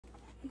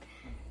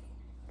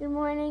Good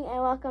morning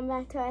and welcome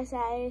back to our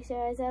Saturday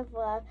Stories of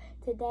Love.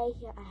 Today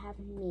here I have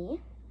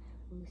me,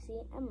 Lucy,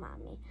 and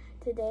Mommy.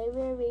 Today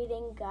we're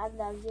reading God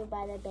Loves You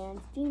by the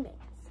Berenstain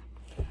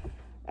Bears.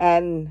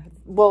 And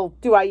we'll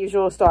do our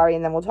usual story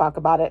and then we'll talk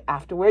about it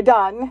after we're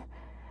done.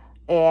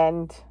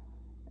 And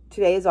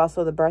today is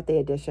also the birthday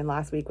edition.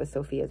 Last week was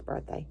Sophia's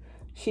birthday.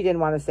 She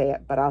didn't want to say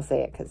it, but I'll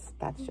say it because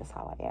that's just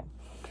how I am.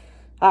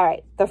 All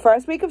right. The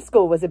first week of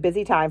school was a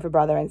busy time for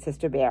Brother and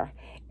Sister Bear.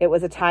 It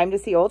was a time to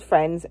see old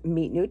friends,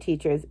 meet new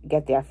teachers,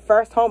 get their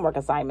first homework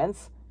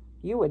assignments.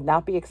 You would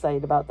not be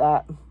excited about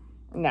that.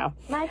 No.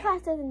 My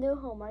class doesn't do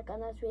homework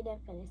unless we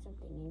didn't finish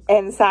something.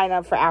 And sign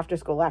up for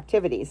after-school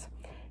activities.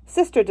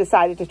 Sister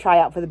decided to try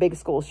out for the big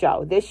school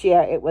show. This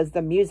year, it was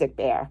the Music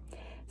Bear.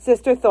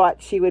 Sister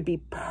thought she would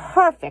be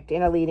perfect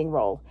in a leading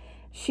role.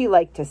 She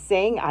liked to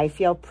sing, I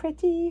Feel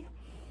Pretty.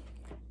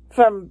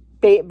 From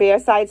Bear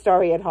Side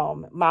Story at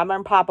Home, Mama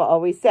and Papa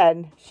always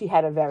said she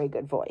had a very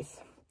good voice.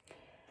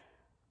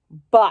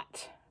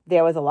 But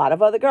there was a lot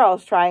of other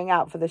girls trying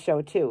out for the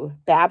show too.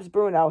 Babs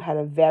Bruno had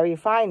a very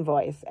fine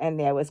voice, and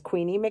there was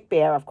Queenie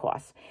McBear, of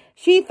course.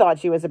 She thought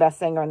she was the best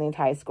singer in the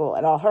entire school,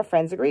 and all her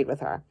friends agreed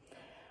with her.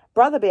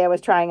 Brother Bear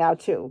was trying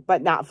out too,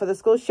 but not for the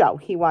school show.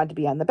 He wanted to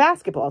be on the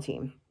basketball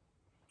team.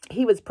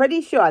 He was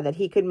pretty sure that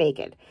he could make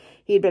it.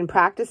 He'd been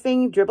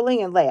practicing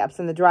dribbling and layups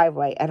in the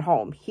driveway at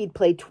home. He'd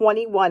played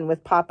 21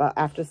 with Papa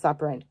after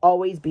supper and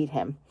always beat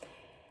him.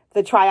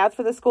 The tryouts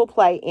for the school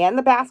play and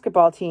the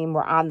basketball team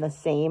were on the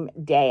same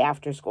day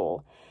after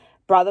school.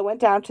 Brother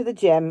went down to the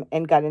gym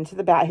and got into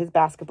his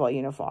basketball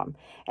uniform,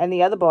 and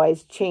the other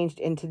boys charged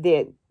onto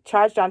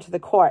the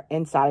court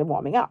and started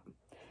warming up.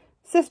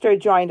 Sister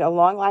joined a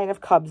long line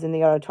of cubs in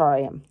the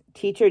auditorium.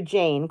 Teacher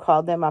Jane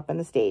called them up on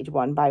the stage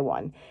one by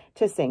one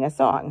to sing a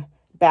song.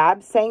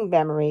 Babs sang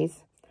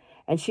Memories,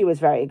 and she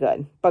was very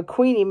good, but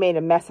Queenie made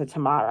a mess of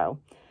Tomorrow.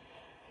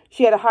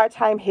 She had a hard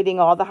time hitting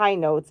all the high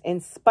notes. In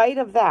spite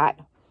of that,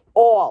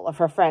 all of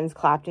her friends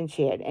clapped and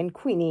cheered, and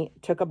Queenie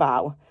took a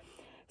bow.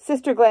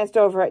 Sister glanced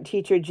over at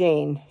Teacher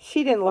Jane.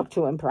 She didn't look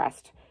too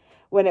impressed.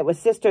 When it was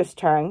Sister's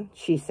turn,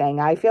 she sang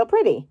I Feel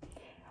Pretty,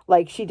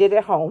 like she did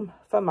at home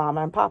for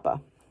Mama and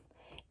Papa.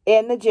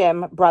 In the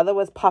gym, Brother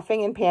was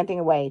puffing and panting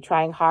away,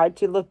 trying hard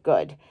to look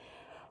good.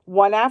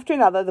 One after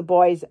another, the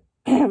boys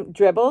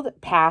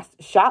dribbled,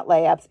 passed, shot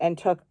layups, and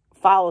took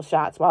foul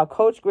shots while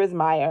Coach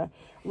Grismeyer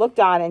looked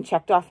on and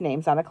checked off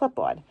names on a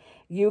clipboard.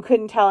 You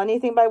couldn't tell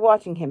anything by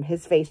watching him.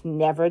 His face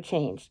never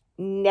changed.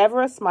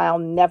 Never a smile,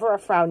 never a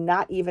frown,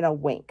 not even a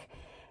wink.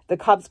 The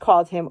Cubs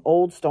called him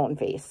Old Stone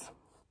Face.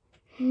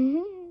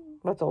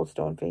 What's Old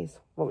Stone Face?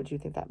 What would you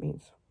think that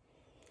means?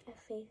 A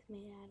face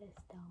made out of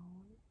stone.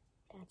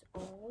 That's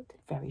old.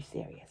 Very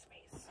serious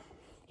face.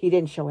 He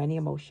didn't show any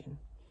emotion.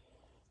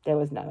 There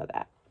was none of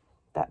that.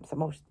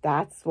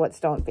 That's what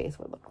Stone Face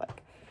would look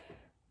like.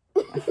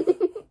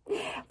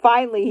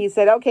 Finally, he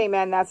said, okay,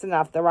 man, that's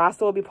enough. The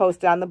roster will be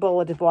posted on the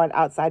bulletin board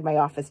outside my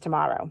office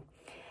tomorrow.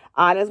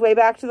 On his way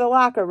back to the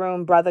locker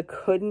room, Brother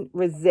couldn't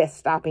resist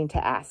stopping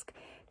to ask,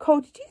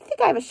 Coach, do you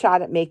think I have a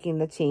shot at making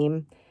the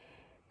team?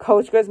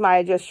 Coach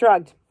Grismeyer just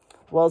shrugged.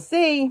 We'll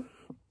see.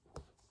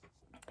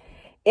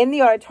 In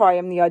the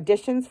auditorium, the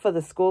auditions for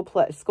the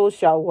school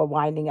show were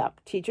winding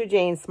up. Teacher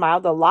Jane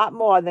smiled a lot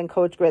more than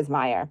Coach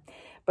Grismeyer,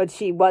 but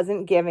she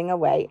wasn't giving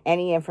away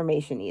any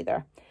information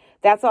either.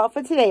 That's all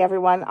for today,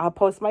 everyone. I'll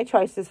post my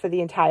choices for the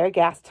entire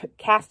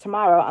cast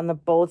tomorrow on the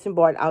bulletin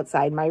board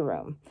outside my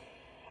room.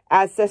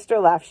 As Sister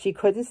left, she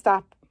couldn't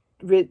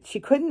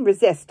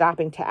resist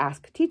stopping to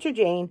ask, Teacher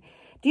Jane,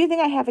 do you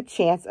think I have a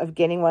chance of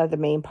getting one of the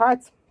main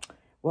parts?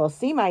 We'll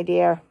see, my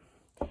dear.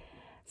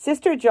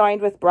 Sister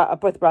joined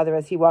up with Brother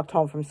as he walked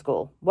home from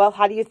school. Well,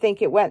 how do you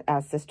think it went?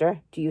 Asked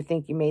Sister. Do you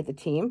think you made the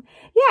team?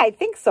 Yeah, I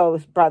think so,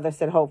 Brother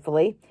said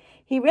hopefully.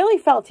 He really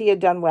felt he had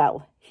done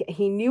well.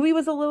 He knew he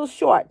was a little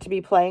short to be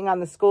playing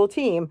on the school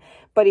team,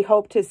 but he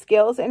hoped his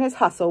skills and his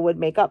hustle would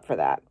make up for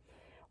that.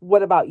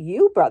 What about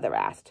you, Brother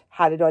asked.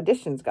 How did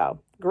auditions go?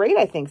 Great,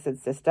 I think, said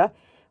Sister.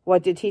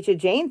 What did Teacher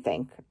Jane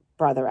think?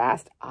 Brother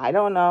asked. I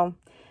don't know,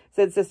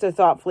 said Sister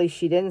thoughtfully.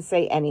 She didn't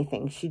say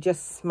anything. She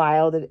just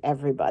smiled at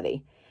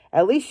everybody.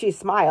 At least she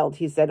smiled,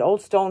 he said.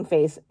 Old Stone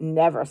Face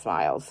never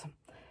smiles.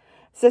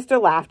 Sister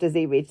laughed as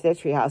they reached their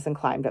treehouse and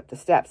climbed up the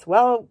steps.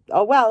 Well,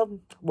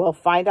 we'll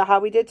find out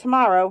how we did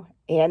tomorrow.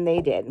 And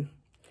they did.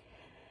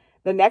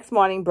 The next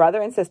morning,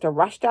 Brother and Sister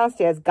rushed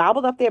downstairs,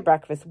 gobbled up their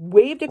breakfast,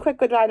 waved a quick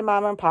goodbye to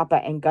Mama and Papa,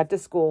 and got to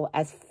school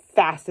as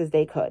fast as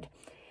they could.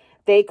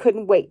 They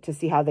couldn't wait to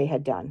see how they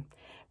had done.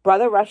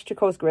 Brother rushed to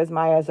Coach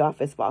Grismeyer's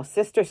office while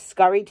Sister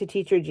scurried to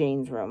Teacher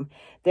Jane's room.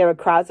 There were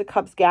crowds of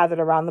cubs gathered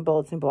around the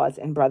bulletin boards,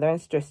 and Brother and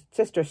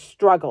Sister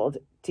struggled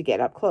to get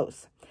up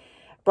close.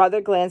 Brother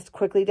glanced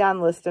quickly down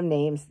the list of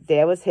names.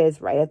 There was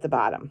his right at the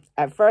bottom.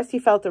 At first, he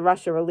felt a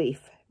rush of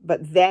relief,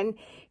 but then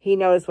he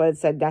noticed what it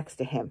said next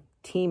to him.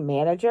 Team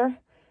manager?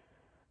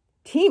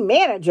 Team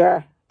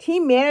manager?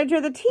 Team manager?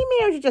 The team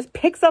manager just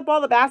picks up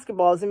all the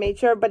basketballs and made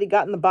sure everybody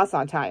got in the bus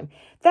on time.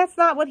 That's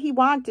not what he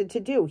wanted to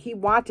do. He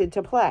wanted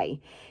to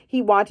play.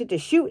 He wanted to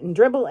shoot and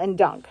dribble and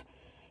dunk.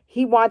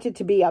 He wanted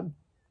to be a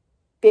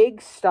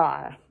big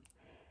star.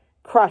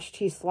 Crushed,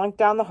 he slunk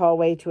down the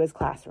hallway to his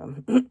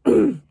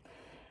classroom.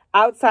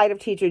 Outside of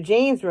Teacher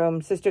Jane's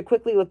room, Sister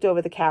quickly looked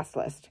over the cast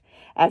list.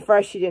 At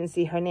first, she didn't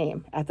see her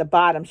name. At the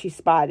bottom, she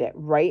spotted it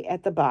right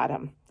at the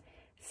bottom.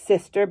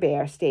 Sister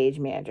Bear, stage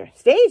manager.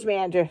 Stage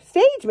manager?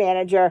 Stage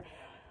manager?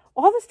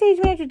 All the stage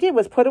manager did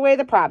was put away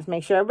the props,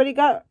 make sure everybody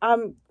got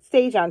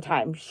stage on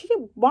time. She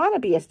didn't want to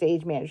be a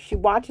stage manager. She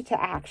wanted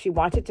to act. She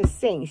wanted to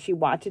sing. She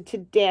wanted to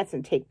dance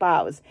and take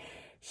bows.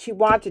 She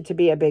wanted to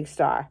be a big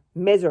star.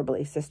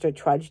 Miserably, Sister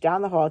trudged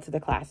down the hall to the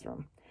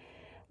classroom.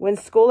 When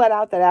school let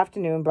out that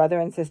afternoon, Brother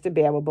and Sister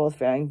Bear were both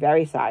feeling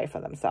very sorry for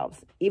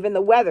themselves. Even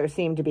the weather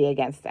seemed to be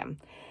against them.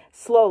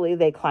 Slowly,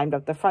 they climbed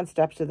up the front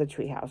steps of the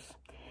treehouse.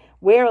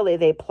 Wearily,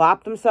 they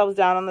plopped themselves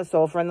down on the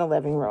sofa in the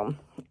living room.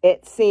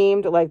 It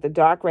seemed like the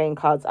dark rain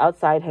clouds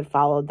outside had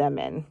followed them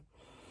in.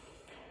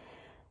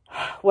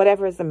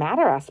 "Whatever is the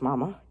matter?" asked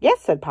Mama. "Yes,"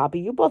 said Papa.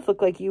 "You both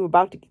look like you were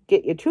about to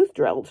get your tooth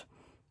drilled."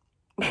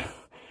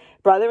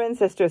 Brother and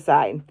Sister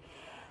sighed.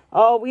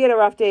 "Oh, we had a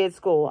rough day at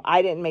school.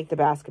 I didn't make the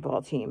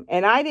basketball team.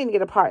 And I didn't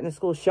get a part in the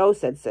school show,"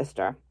 said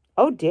Sister.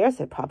 "Oh, dear,"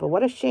 said Papa.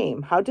 "What a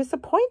shame." "How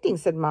disappointing,"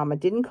 said Mama.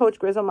 "Didn't Coach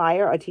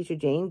Grizzlemeyer or Teacher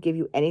Jane give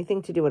you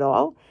anything to do at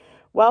all?"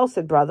 "Well,"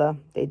 said Brother,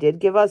 "they did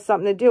give us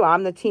something to do.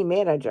 I'm the team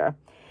manager."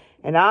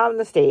 "And I'm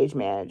the stage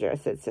manager,"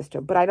 said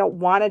Sister. "But I don't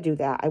want to do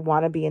that. I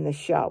want to be in the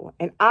show.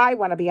 And I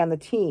want to be on the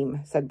team,"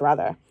 said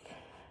Brother.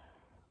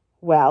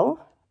 "Well,"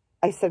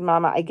 I said,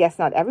 "Mama, I guess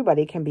not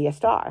everybody can be a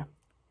star."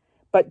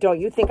 "But don't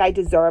you think I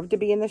deserve to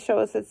be in the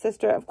show?" said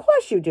Sister. "Of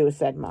course you do,"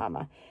 said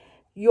Mama.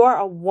 "You're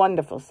a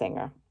wonderful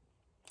singer."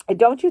 "And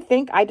don't you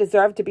think I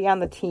deserve to be on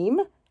the team?"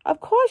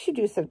 "Of course you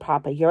do," said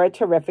Papa. "You're a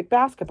terrific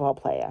basketball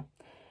player."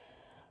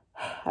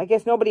 "I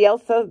guess nobody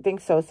else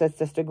thinks so," said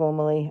Sister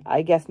gloomily.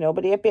 "I guess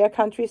nobody at Bear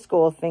Country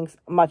School thinks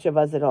much of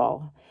us at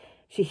all."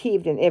 She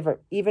heaved an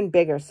even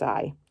bigger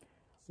sigh.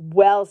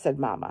 "Well," said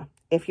Mama,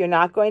 "if you're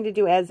not going to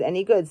do us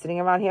any good sitting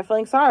around here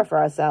feeling sorry for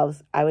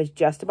ourselves, I was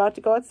just about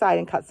to go outside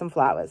and cut some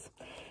flowers.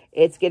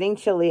 It's getting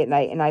chilly at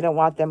night, and I don't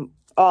want them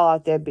all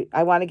out there.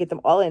 I want to get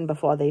them all in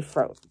before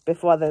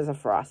there's a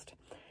frost.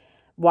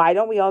 Why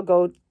don't we all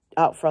go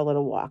out for a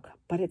little walk?"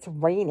 "But it's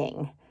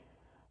raining."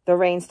 "The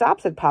rain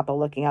stopped," said Papa,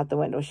 looking out the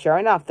window. Sure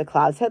enough, the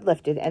clouds had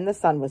lifted and the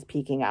sun was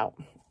peeking out.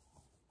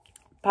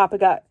 Papa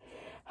got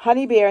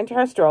Honey Bear into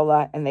her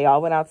stroller, and they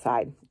all went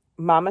outside.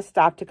 Mama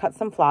stopped to cut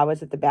some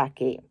flowers at the back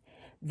gate.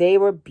 They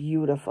were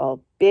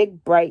beautiful,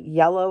 big, bright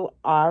yellow,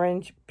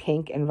 orange,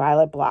 pink, and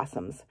violet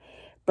blossoms.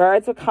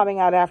 Birds were coming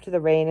out after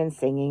the rain and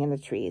singing in the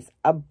trees.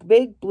 A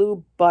big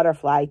blue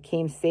butterfly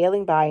came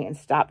sailing by and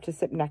stopped to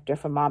sip nectar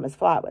from Mama's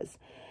flowers.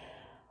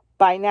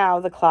 By now,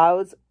 the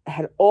clouds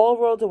had all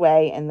rolled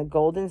away and the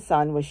golden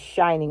sun was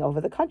shining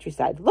over the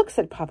countryside. "Look,"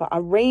 said Papa,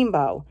 "a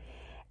rainbow."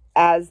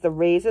 As the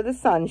rays of the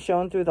sun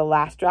shone through the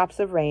last drops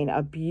of rain,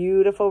 a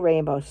beautiful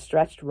rainbow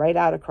stretched right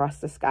out across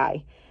the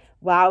sky.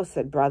 "Wow,"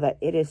 said Brother,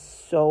 "it is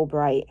so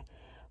bright."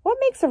 "What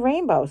makes a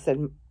rainbow?"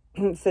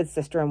 said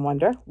Sister in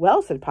wonder.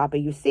 "Well," said Papa,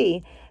 "you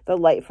see, the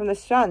light from the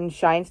sun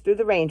shines through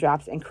the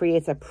raindrops and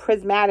creates a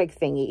prismatic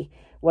thingy,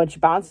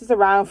 which bounces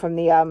around from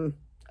the,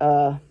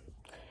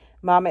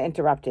 Mama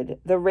interrupted.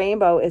 "The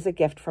rainbow is a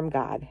gift from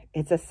God.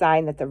 It's a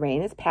sign that the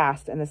rain is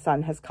past and the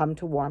sun has come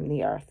to warm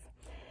the earth.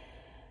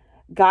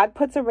 God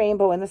puts a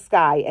rainbow in the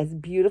sky as a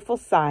beautiful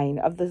sign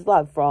of his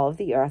love for all of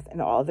the earth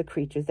and all of the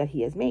creatures that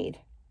he has made."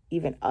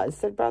 "Even us?"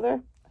 said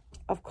Brother.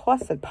 "Of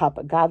course," said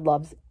Papa. "God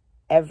loves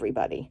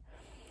everybody."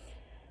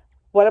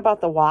 "What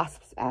about the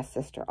wasps?" asked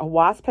Sister. "A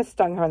wasp has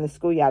stung her in the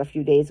schoolyard a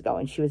few days ago,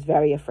 and she was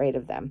very afraid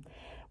of them."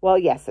 "Well,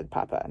 yes," said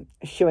Papa,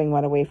 shooing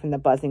one away from the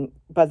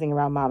buzzing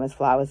around Mama's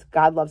flowers.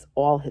 "God loves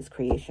all his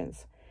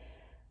creations."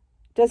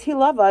 "Does he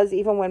love us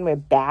even when we're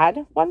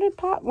bad?" wondered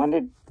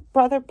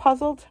Brother,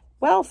 puzzled.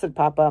 "Well," said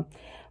Papa,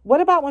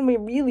 "what about when we're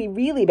really,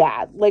 really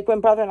bad? Like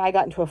when Brother and I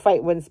got into a fight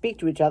and wouldn't speak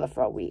to each other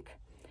for a week."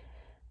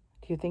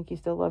 "Do you think he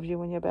still loves you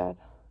when you're bad?"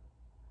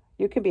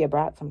 "You can be a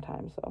brat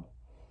sometimes, though."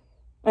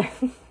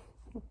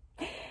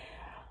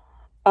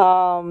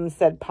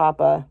 Said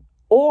Papa.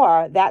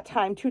 "Or that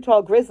time Too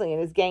Tall Grizzly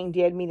and his gang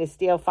dared me to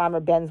steal Farmer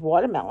Ben's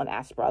watermelon,"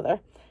 asked Brother.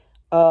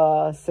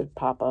 Said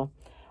Papa.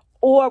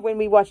 "Or when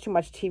we watch too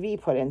much TV,"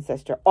 put in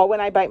Sister. "Or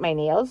when I bite my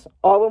nails.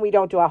 Or when we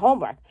don't do our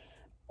homework.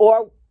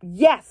 Or,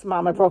 yes,"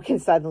 Mama broke in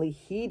suddenly,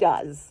 "he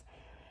does."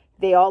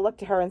 They all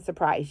looked at her in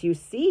surprise. "You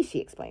see," she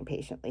explained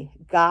patiently,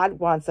 "God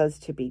wants us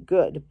to be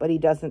good, but he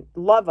doesn't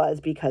love us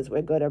because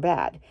we're good or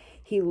bad.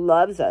 He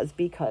loves us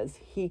because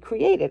he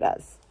created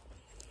us."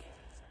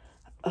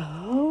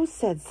 "Oh,"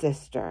 said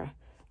Sister.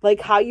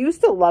 "Like how you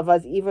still love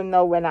us even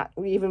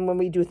when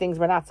we do things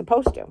we're not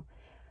supposed to."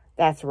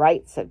 "That's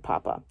right," said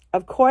Papa.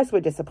 "Of course we're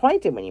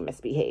disappointed when you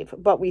misbehave,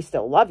 but we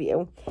still love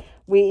you.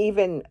 We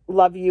even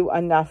love you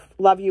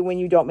when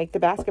you don't make the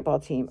basketball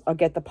team or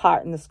get the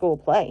part in the school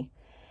play.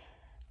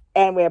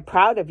 And we're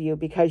proud of you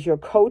because your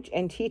coach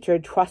and teacher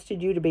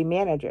trusted you to be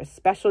managers,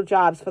 special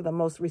jobs for the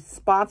most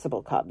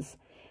responsible Cubs."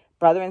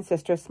 Brother and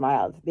Sister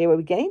smiled. They were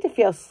beginning to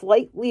feel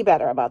slightly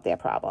better about their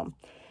problem.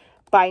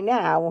 By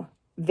now,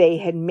 They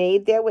had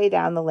made their way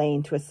down the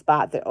lane to a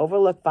spot that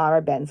overlooked Farmer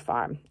Ben's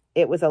farm.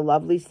 It was a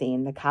lovely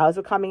scene. The cows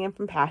were coming in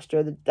from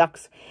pasture. The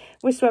ducks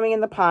were swimming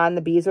in the pond.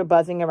 The bees were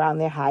buzzing around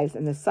their hives,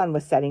 and the sun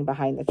was setting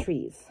behind the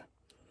trees.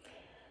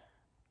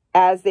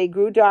 As the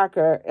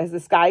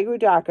sky grew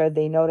darker,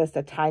 they noticed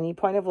a tiny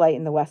point of light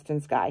in the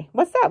western sky.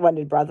 "What's that?"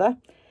 wondered Brother.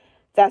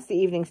 "That's the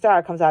evening star.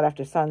 It comes out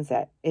after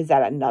sunset." "Is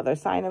that another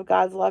sign of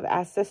God's love?"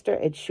 asked Sister.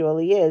 "It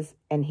surely is."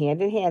 And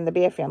hand in hand, the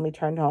bear family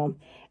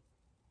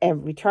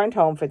returned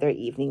home for their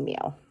evening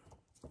meal.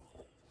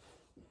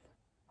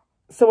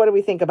 So what do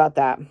we think about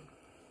that? Did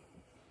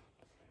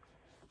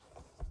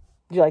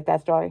you like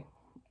that story?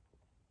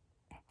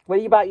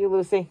 What about you,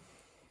 Lucy?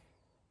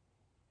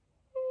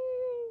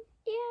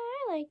 Yeah,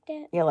 I liked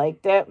it. You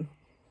liked it?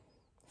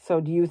 So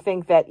do you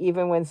think that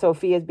even when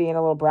Sophia's being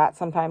a little brat,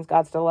 sometimes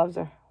God still loves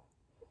her?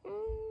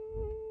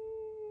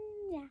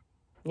 Yeah.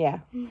 Yeah.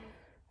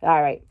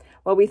 All right.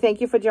 Well, we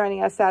thank you for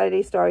joining us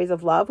Saturday Stories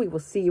of Love. We will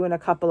see you in a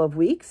couple of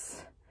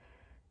weeks.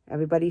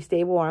 Everybody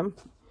stay warm.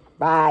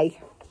 Bye.